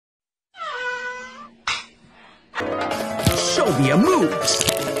Soviet moves.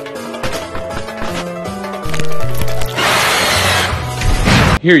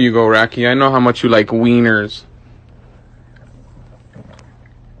 Here you go, Racky. I know how much you like wieners.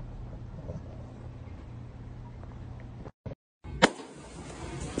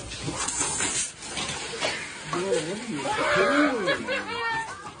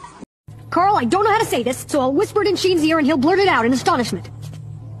 Carl, I don't know how to say this, so I'll whisper it in Sheen's ear and he'll blurt it out in astonishment.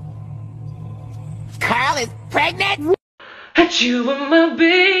 Carl is pregnant? That you were my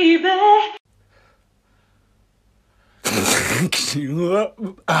baby.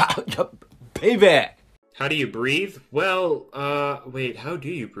 Baby. How do you breathe? Well, wait, how do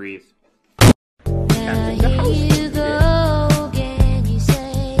you breathe?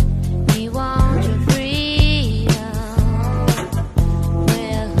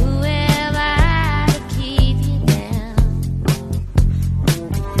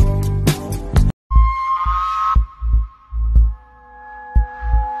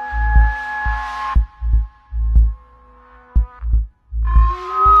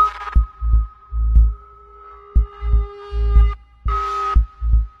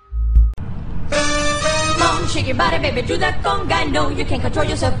 Shake your body, baby, do that conga. No, you can't control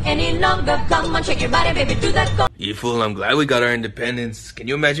yourself any longer. Come on, shake your body, baby, do that conga. You fool, I'm glad we got our independence. Can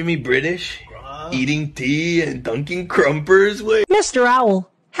you imagine me British? Eating tea and dunking crumpers? Wait. Mr.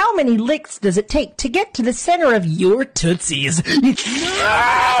 Owl, how many licks does it take to get to the center of your tootsies?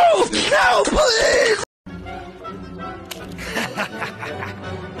 No! No, please!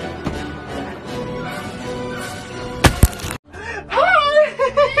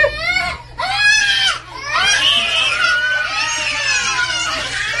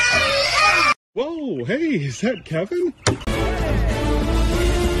 Whoa, hey, is that Kevin?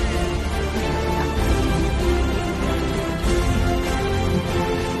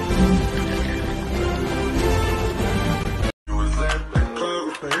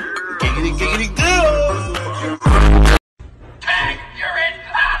 Giggity, giggity, go! Tag, you're in!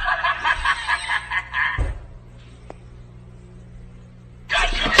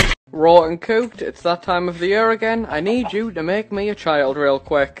 Raw and cooked, it's that time of the year again. I need you to make me a child real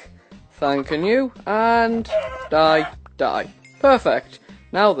quick. Thanking you, and die. Perfect.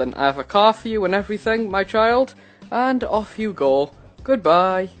 Now then, I have a car for you and everything, my child, and off you go.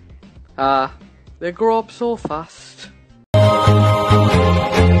 Goodbye. They grow up so fast.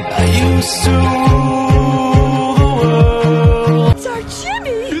 I used to rule the world. It's our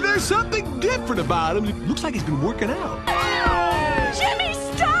Jimmy! There's something different about him. It looks like he's been working out. Jimmy,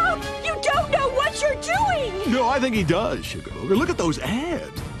 stop! You don't know what you're doing! No, I think he does, Sugar Booger. Look at those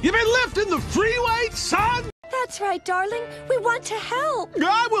abs. You've been lifting the free weight, son? That's right, darling. We want to help.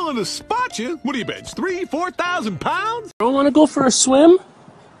 I'm willing to spot you. What do you bench? 4,000 pounds? Don't want to go for a swim?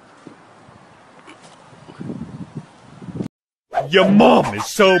 Your mom is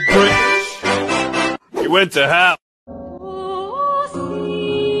so British. You went to hell.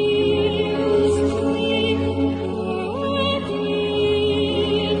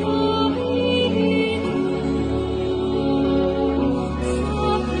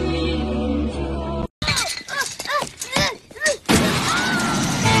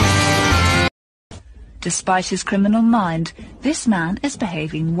 Despite his criminal mind, this man is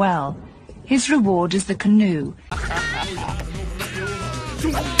behaving well. His reward is the canoe.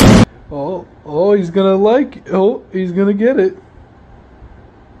 Oh, he's gonna he's gonna get it.